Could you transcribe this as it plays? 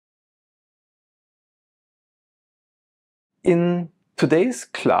In today's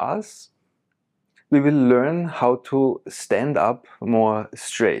class, we will learn how to stand up more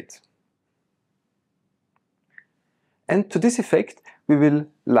straight. And to this effect, we will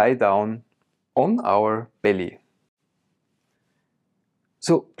lie down on our belly.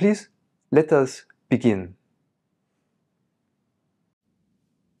 So please let us begin.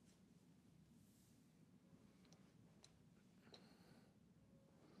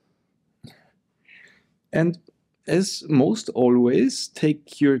 And as most always,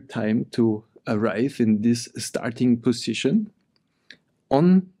 take your time to arrive in this starting position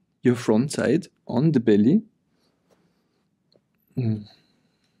on your front side, on the belly.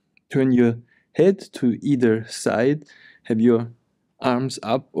 Turn your head to either side, have your arms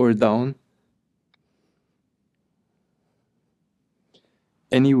up or down,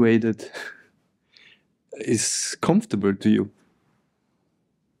 any way that is comfortable to you.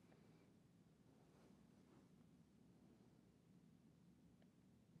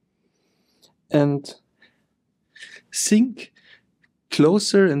 And sink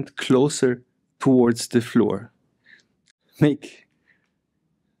closer and closer towards the floor. Make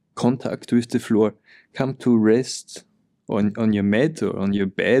contact with the floor. Come to rest on your mat or on your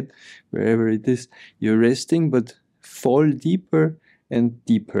bed, wherever it is you're resting, but fall deeper and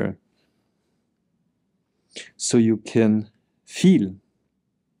deeper. So you can feel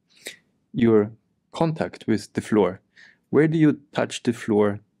your contact with the floor. Where do you touch the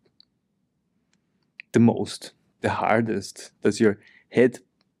floor the most, the hardest? Does your head,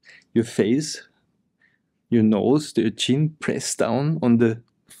 your face, your nose, your chin press down on the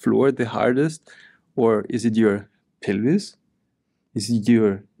floor the hardest? Or is it your pelvis? Is it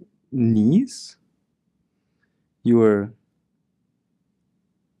your knees? Your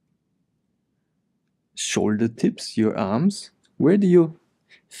shoulder tips, your arms? Where do you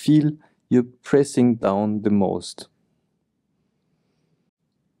feel you're pressing down the most?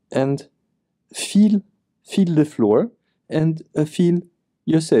 And feel the floor and feel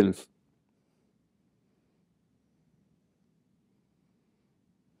yourself.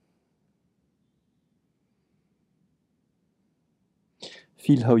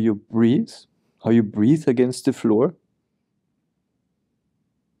 Feel how you breathe against the floor.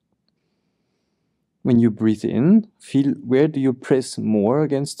 When you breathe in, feel where do you press more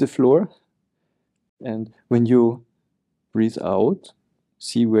against the floor? And when you breathe out,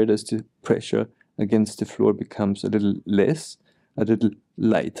 see where does the pressure against the floor becomes a little less, a little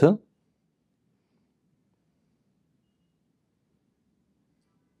lighter.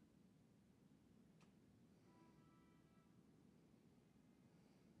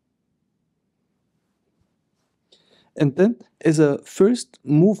 And then, as a first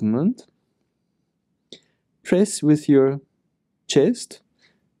movement, press with your chest.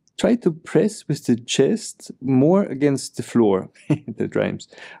 Try to press with the chest more against the floor. That rhymes.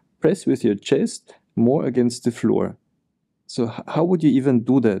 Press with your chest more against the floor. So how would you even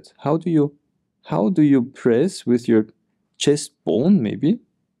do that? How do you press with your chest bone, maybe?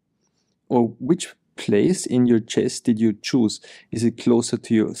 Or which place in your chest did you choose? Is it closer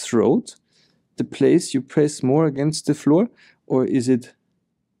to your throat, the place you press more against the floor? Or is it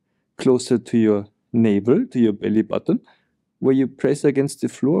closer to your navel, to your belly button, where you press against the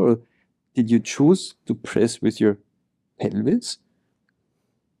floor? Or did you choose to press with your pelvis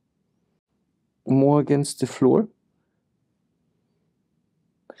more against the floor?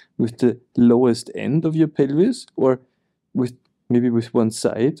 With the lowest end of your pelvis, or with maybe with one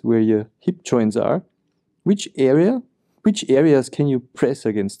side where your hip joints are? Which areas can you press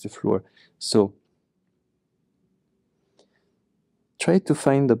against the floor? So try to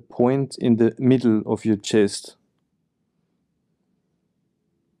find a point in the middle of your chest.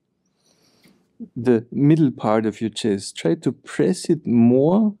 The middle part of your chest. Try to press it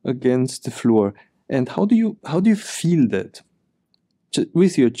more against the floor. And how do you feel that?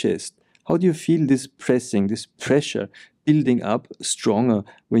 With your chest, how do you feel this pressing, this pressure building up stronger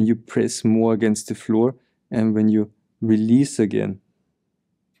when you press more against the floor and when you release again?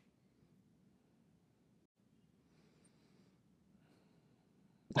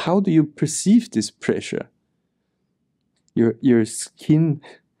 How do you perceive this pressure? Your skin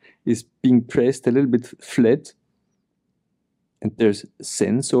is being pressed a little bit flat, and there's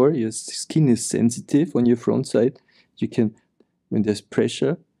sensor. Your skin is sensitive on your front side. You can, when there's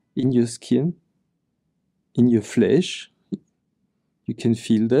pressure in your skin, in your flesh, you can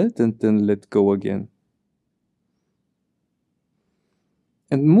feel that and then let go again.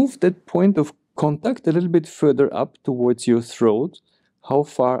 And move that point of contact a little bit further up towards your throat. How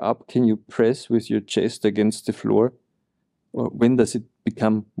far up can you press with your chest against the floor? Or when does it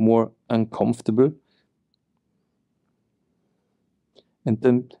become more uncomfortable? And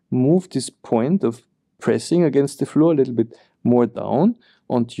then move this point of pressing against the floor a little bit more down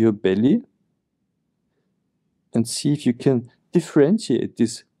onto your belly, and see if you can differentiate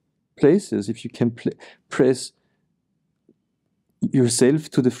these places, if you can press yourself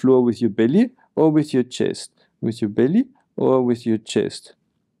to the floor with your belly or with your chest, with your belly or with your chest,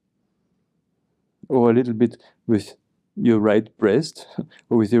 or a little bit with your right breast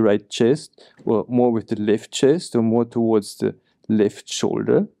or with your right chest, or more with the left chest or more towards the left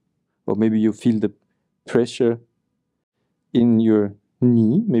shoulder, or maybe you feel the pressure in your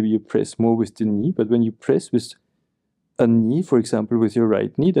knee, maybe you press more with the knee, but when you press with a knee, for example, with your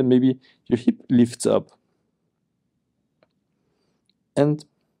right knee, then maybe your hip lifts up. And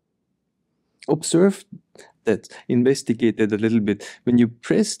observe that, investigate that a little bit. When you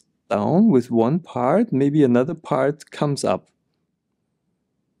press down with one part, maybe another part comes up.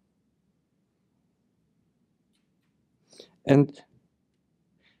 And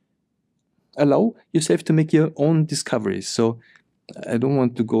allow yourself to make your own discoveries. So I don't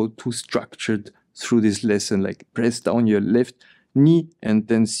want to go too structured through this lesson, like press down your left knee and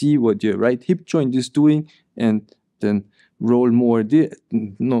then see what your right hip joint is doing and then roll more there.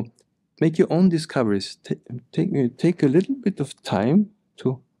 No, make your own discoveries. Take a little bit of time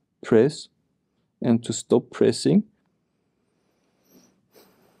to press and to stop pressing,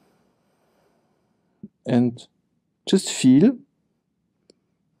 and just feel.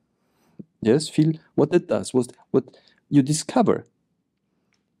 Yes, feel what it does, what you discover.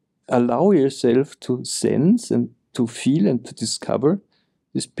 Allow yourself to sense and to feel and to discover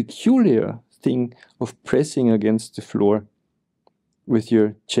this peculiar thing of pressing against the floor with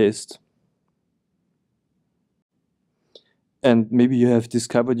your chest. And maybe you have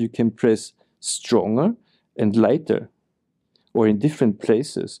discovered you can press stronger and lighter, or in different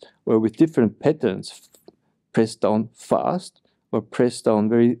places, or with different patterns. Press down fast, or press down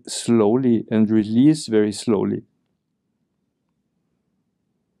very slowly and release very slowly.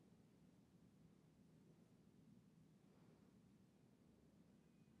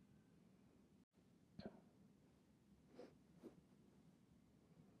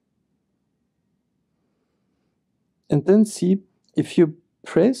 And then see if you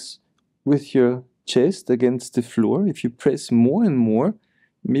press with your chest against the floor, if you press more and more,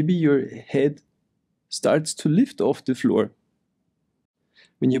 maybe your head starts to lift off the floor.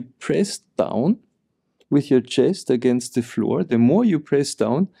 When you press down with your chest against the floor, the more you press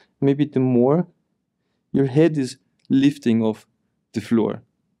down, maybe the more your head is lifting off the floor.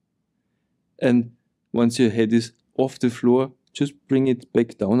 And once your head is off the floor, just bring it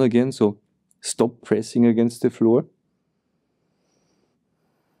back down again. So stop pressing against the floor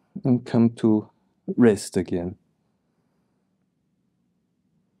and come to rest again.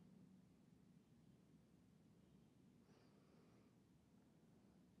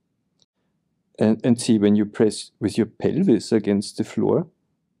 And see, when you press with your pelvis against the floor,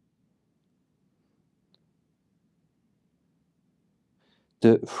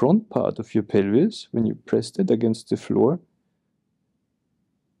 the front part of your pelvis, when you press it against the floor,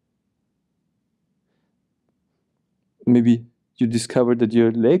 maybe you discover that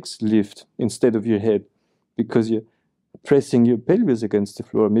your legs lift instead of your head because you're pressing your pelvis against the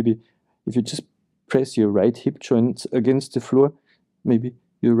floor. Maybe if you just press your right hip joint against the floor, maybe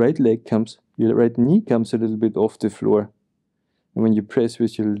your right knee comes a little bit off the floor. And when you press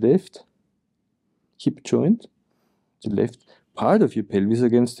with your left hip joint, the left part of your pelvis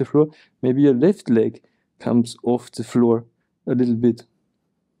against the floor, maybe your left leg comes off the floor a little bit.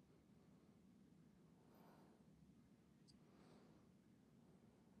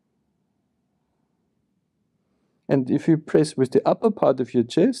 And if you press with the upper part of your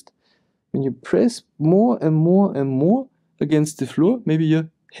chest, when you press more and more and more against the floor, maybe your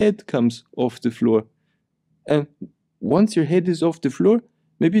head comes off the floor. And once your head is off the floor,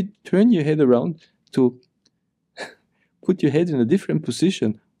 maybe turn your head around to put your head in a different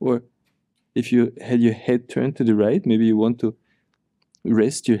position. Or if you had your head turned to the right, maybe you want to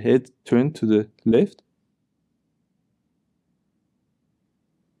rest your head turned to the left.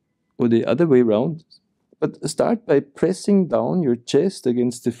 Or the other way around. But start by pressing down your chest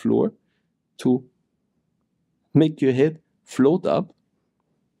against the floor to make your head float up.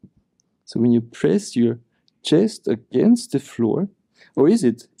 So when you press your chest against the floor, or is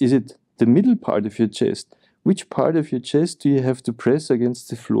it the middle part of your chest? Which part of your chest do you have to press against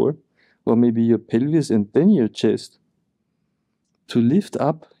the floor? Or maybe your pelvis and then your chest, to lift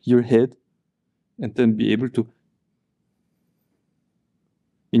up your head and then be able to,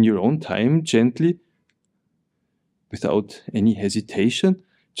 in your own time, gently, without any hesitation,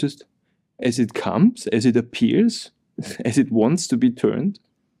 just as it comes, as it appears, as it wants to be turned,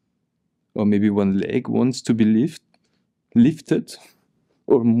 or maybe one leg wants to be lifted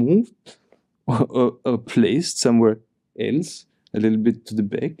or moved or placed somewhere else, a little bit to the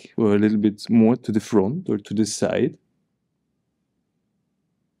back or a little bit more to the front or to the side.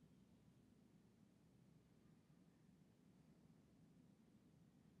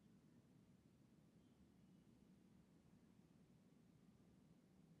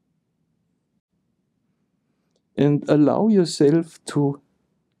 And allow yourself to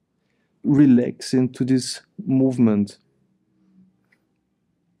relax into this movement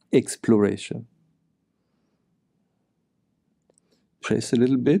exploration. Press a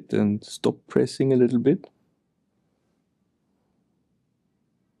little bit and stop pressing a little bit.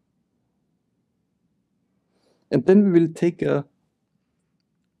 And then we will take a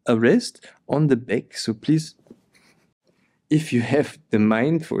rest on the back. So please, if you have the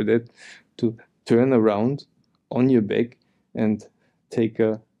mind for that, to turn around on your back and take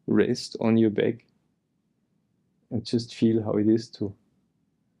a rest on your back and just feel how it is to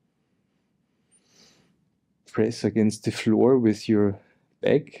press against the floor with your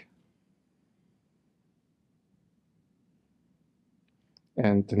back.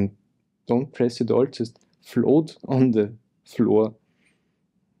 And then don't press at all, just float on the floor.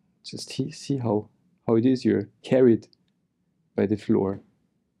 Just see how it is you're carried by the floor.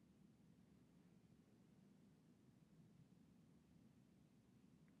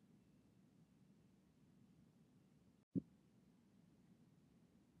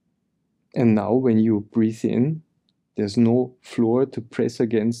 And now when you breathe in, there's no floor to press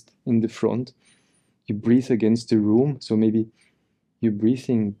against in the front. You breathe against the room, so maybe your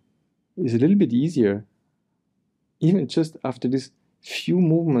breathing is a little bit easier. Even just after this few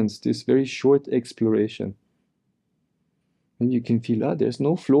movements, this very short exploration. And you can feel, there's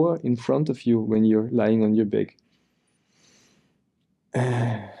no floor in front of you when you're lying on your back.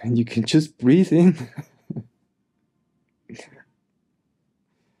 And you can just breathe in.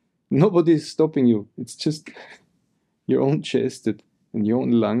 Nobody is stopping you. It's just your own chest and your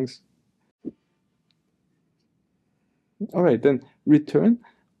own lungs. All right, then return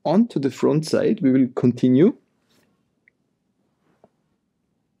onto the front side. We will continue.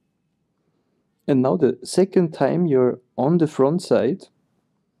 And now the second time you're on the front side,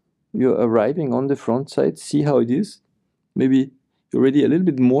 you're arriving on the front side, see how it is. Maybe you're already a little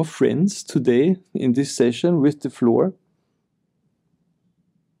bit more friends today in this session with the floor.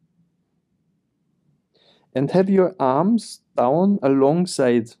 And have your arms down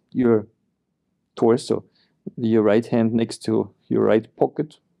alongside your torso. Your right hand next to your right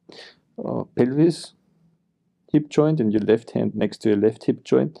pocket, pelvis, hip joint, and your left hand next to your left hip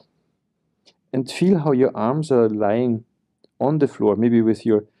joint. And feel how your arms are lying on the floor, maybe with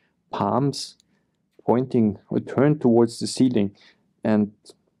your palms pointing or turned towards the ceiling. And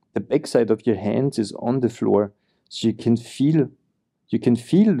the backside of your hands is on the floor. So you can feel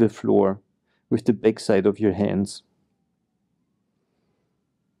the floor with the backside of your hands.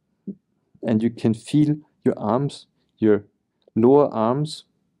 And you can feel your arms, your lower arms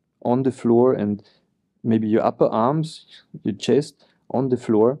on the floor, and maybe your upper arms, your chest on the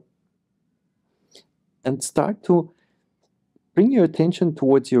floor. And start to bring your attention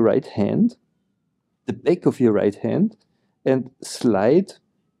towards your right hand, the back of your right hand, and slide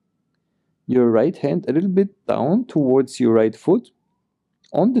your right hand a little bit down towards your right foot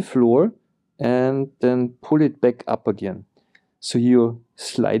on the floor, and then pull it back up again. So you're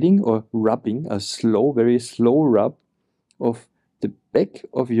sliding or rubbing, a slow, very slow rub of the back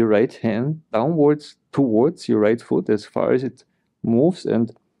of your right hand downwards towards your right foot as far as it moves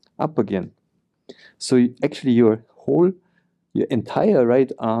and up again. So actually your entire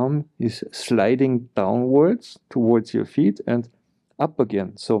right arm is sliding downwards towards your feet and up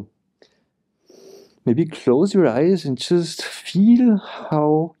again. So maybe close your eyes and just feel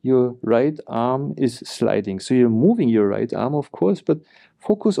how your right arm is sliding. So you're moving your right arm, of course, but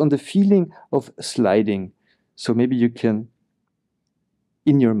focus on the feeling of sliding. So maybe you can,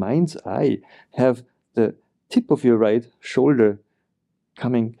 in your mind's eye, have the tip of your right shoulder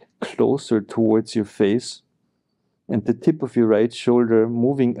coming closer towards your face, and the tip of your right shoulder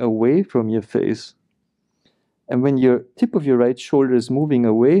moving away from your face. And when your tip of your right shoulder is moving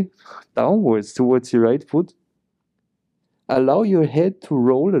away, downwards towards your right foot, allow your head to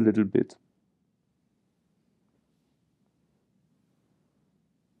roll a little bit.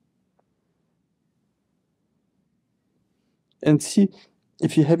 And see,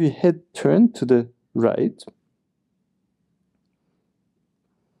 if you have your head turned to the right,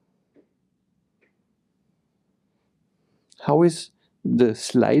 how is the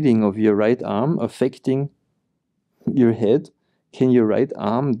sliding of your right arm affecting your head? Can your right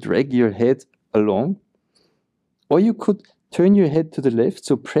arm drag your head along? Or you could turn your head to the left,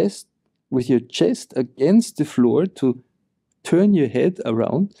 so press with your chest against the floor to turn your head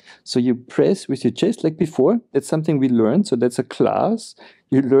around. So you press with your chest like before. That's something we learned. So that's a class.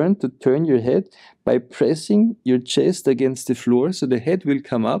 You learn to turn your head by pressing your chest against the floor. So the head will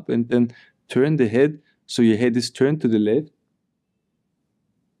come up, and then turn the head so your head is turned to the left.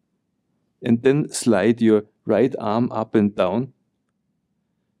 And then slide your right arm up and down.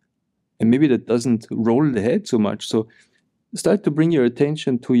 And maybe that doesn't roll the head so much. So start to bring your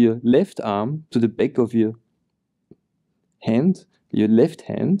attention to your left arm, to the back of your hand, your left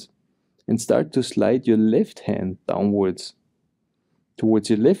hand, and start to slide your left hand downwards towards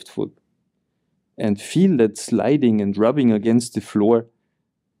your left foot. And feel that sliding and rubbing against the floor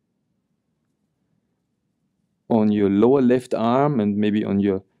on your lower left arm, and maybe on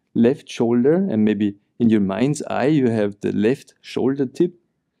your left shoulder, and maybe in your mind's eye you have the left shoulder tip,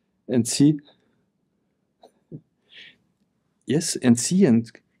 and see, yes, and see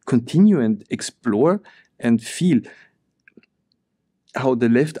and continue and explore and feel how the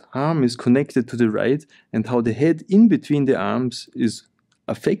left arm is connected to the right, and how the head in between the arms is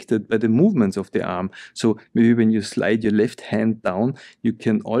affected by the movements of the arm. So maybe when you slide your left hand down, you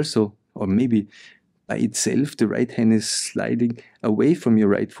can also, or maybe by itself, the right hand is sliding away from your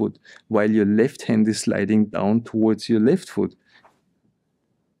right foot, while your left hand is sliding down towards your left foot.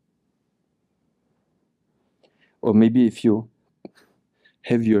 Or maybe if you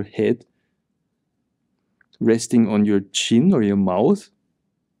have your head resting on your chin or your mouth,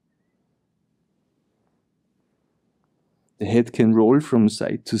 the head can roll from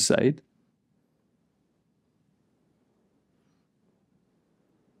side to side.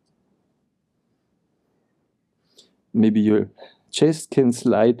 Maybe your chest can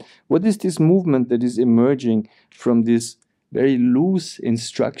slide. What is this movement that is emerging from these very loose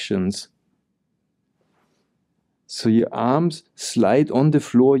instructions? So your arms slide on the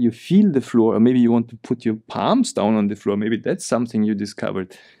floor, you feel the floor, or maybe you want to put your palms down on the floor. Maybe that's something you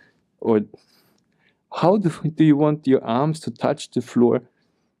discovered. Or how do you want your arms to touch the floor?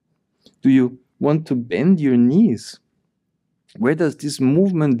 Do you want to bend your knees? Where does this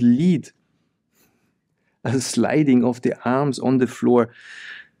movement lead? A sliding of the arms on the floor.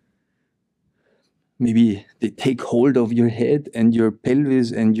 Maybe they take hold of your head and your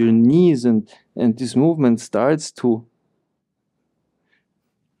pelvis and your knees, and this movement starts to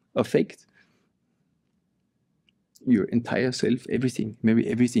affect your entire self, everything. Maybe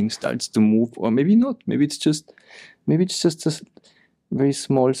everything starts to move, or maybe not. Maybe it's just a very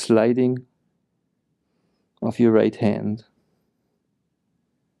small sliding of your right hand.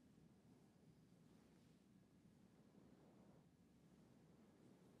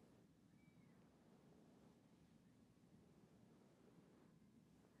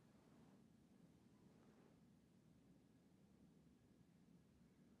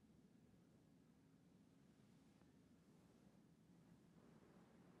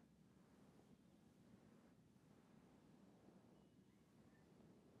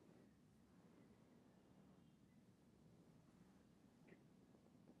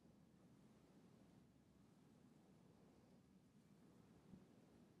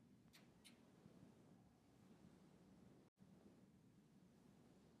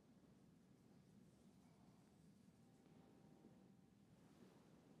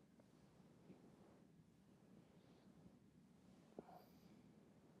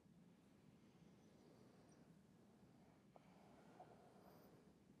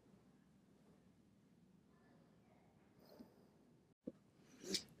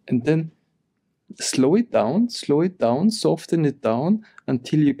 And then slow it down, soften it down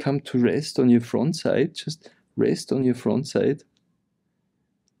until you come to rest on your front side. Just rest on your front side.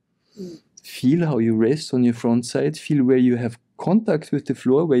 Feel how you rest on your front side. Feel where you have contact with the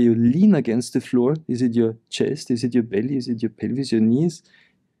floor, where you lean against the floor. Is it your chest? Is it your belly? Is it your pelvis, your knees?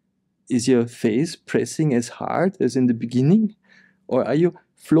 Is your face pressing as hard as in the beginning? Or are you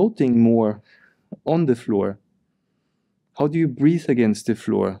floating more on the floor? How do you breathe against the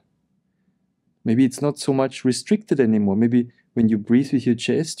floor? Maybe it's not so much restricted anymore. Maybe when you breathe with your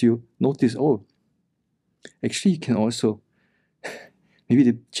chest, you notice, oh, actually you can also, maybe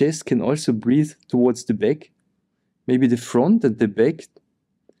the chest can also breathe towards the back. Maybe the front and the back,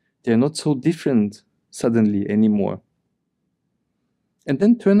 they're not so different suddenly anymore. And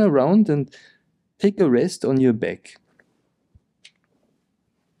then turn around and take a rest on your back.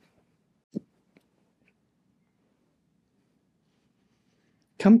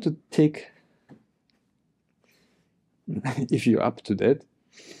 Come to take, if you're up to that,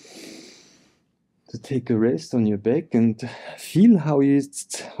 to take a rest on your back and feel how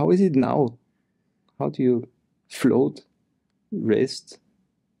is it now? How do you float, rest?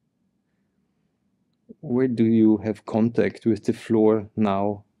 Where do you have contact with the floor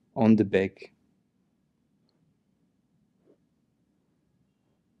now on the back?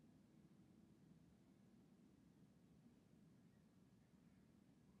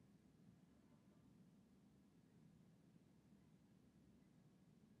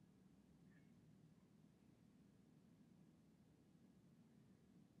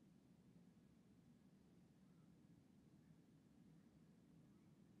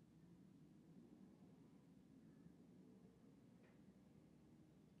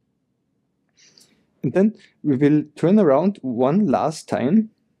 And then we will turn around one last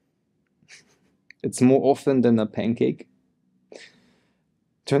time. It's more often than a pancake.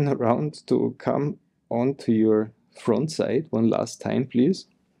 Turn around to come onto your front side one last time, please.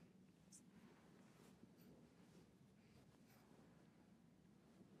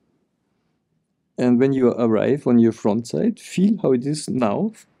 And when you arrive on your front side, feel how it is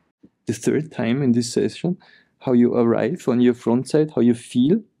now, the third time in this session, how you arrive on your front side, how you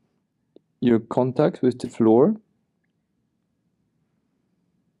feel your contact with the floor.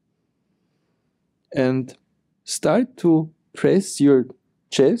 And start to press your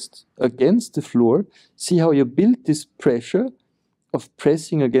chest against the floor. See how you build this pressure of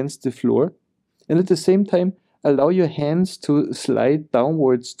pressing against the floor. And at the same time, allow your hands to slide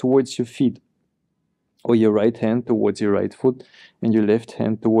downwards towards your feet. Or your right hand towards your right foot and your left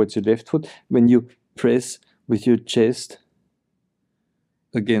hand towards your left foot when you press with your chest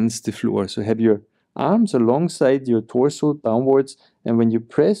against the floor. So have your arms alongside your torso downwards, and when you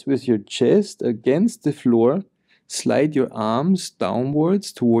press with your chest against the floor, slide your arms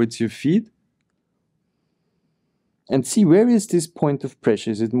downwards towards your feet and see where is this point of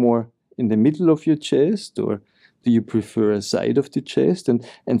pressure. Is it more in the middle of your chest, or do you prefer a side of the chest?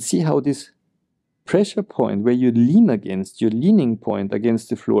 And see how this pressure point where you lean against, your leaning point against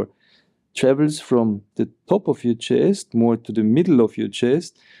the floor, travels from the top of your chest more to the middle of your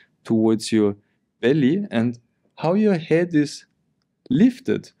chest towards your belly, and how your head is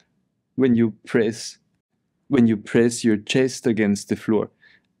lifted when you press your chest against the floor.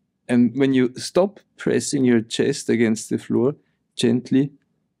 And when you stop pressing your chest against the floor, gently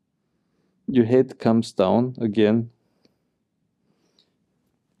your head comes down again.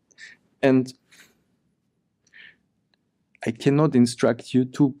 And I cannot instruct you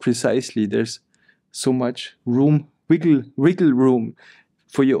too precisely. There's so much room, wiggle room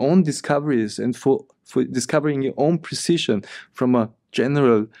for your own discoveries and for discovering your own precision from a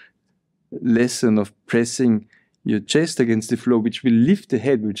general lesson of pressing your chest against the floor, which will lift the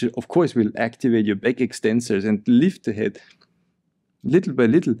head, which of course will activate your back extensors and lift the head little by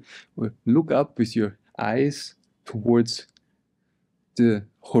little. Or look up with your eyes towards the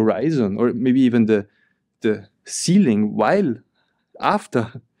horizon, or maybe even the ceiling, while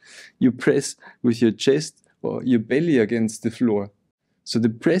after you press with your chest or your belly against the floor. So the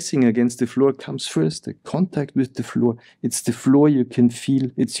pressing against the floor comes first, the contact with the floor. It's the floor you can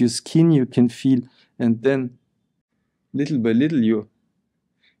feel, it's your skin you can feel, and then little by little you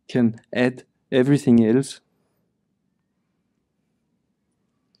can add everything else.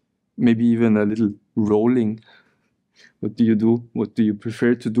 Maybe even a little rolling. What do you do? What do you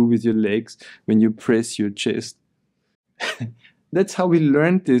prefer to do with your legs when you press your chest? That's how we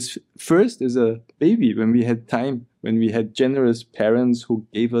learned this first as a baby, when we had time, when we had generous parents who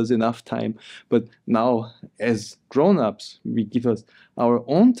gave us enough time. But now, as grown-ups, we give us our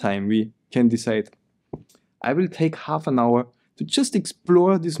own time. We can decide, I will take half an hour to just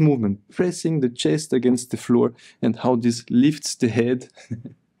explore this movement, pressing the chest against the floor and how this lifts the head.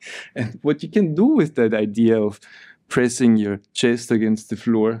 And what you can do with that idea of pressing your chest against the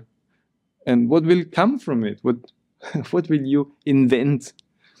floor, and what will come from it, what will you invent?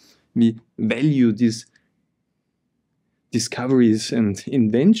 We value these discoveries and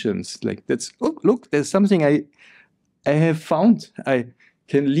inventions. Like, that's, oh, look, there's something I have found. I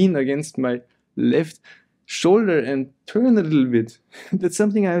can lean against my left shoulder and turn a little bit. That's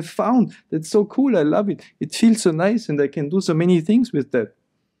something I have found. That's so cool. I love it. It feels so nice, and I can do so many things with that.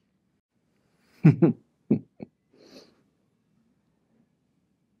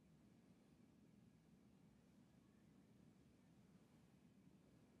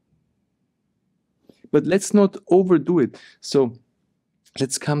 But let's not overdo it. So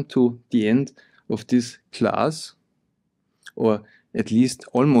let's come to the end of this class, or at least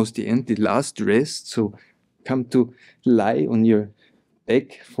almost the end, the last rest. So come to lie on your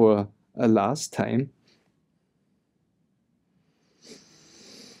back for a last time.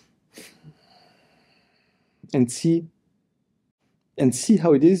 and see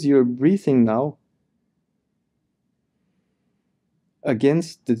how it is you're breathing now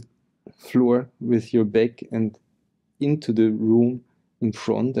against the floor with your back and into the room in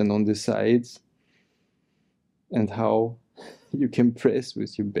front and on the sides, and how you can press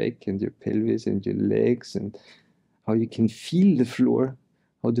with your back and your pelvis and your legs, and how you can feel the floor,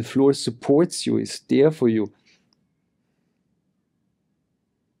 how the floor supports you, is there for you.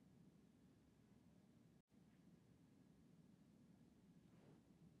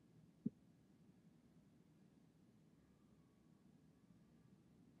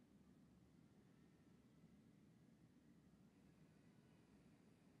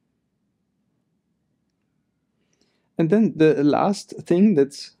 And then the last thing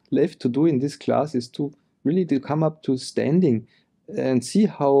that's left to do in this class is to really to come up to standing and see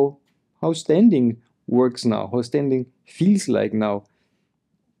how standing works now, how standing feels like now,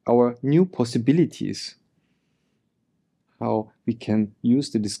 our new possibilities, how we can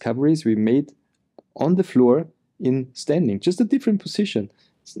use the discoveries we made on the floor in standing, just a different position.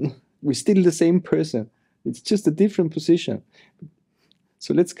 We're still the same person, it's just a different position.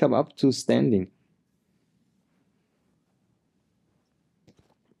 So let's come up to standing.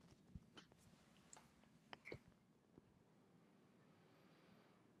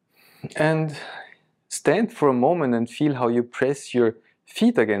 And stand for a moment and feel how you press your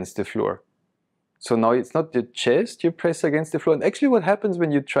feet against the floor. So now it's not the chest you press against the floor. And actually what happens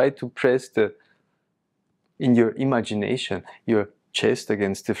when you try to press in your imagination, your chest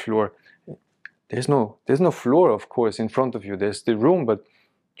against the floor, there's no floor, of course, in front of you. There's the room, but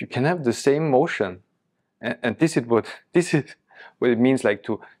you can have the same motion. And this is what it means, like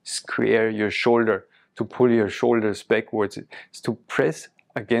to square your shoulder, to pull your shoulders backwards. It's to press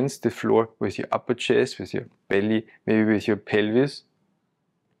against the floor with your upper chest, with your belly, maybe with your pelvis,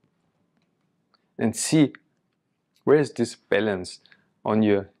 and see where is this balance on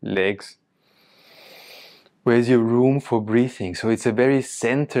your legs, where is your room for breathing. So it's a very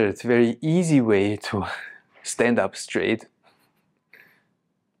centered, very easy way to stand up straight,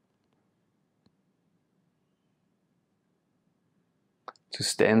 to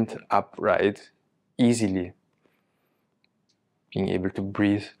stand upright easily, being able to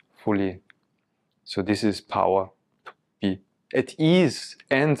breathe fully. So this is power, to be at ease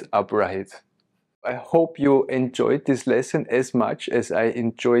and upright. I hope you enjoyed this lesson as much as I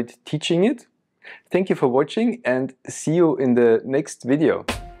enjoyed teaching it. Thank you for watching and see you in the next video.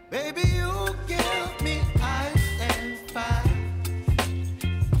 Baby.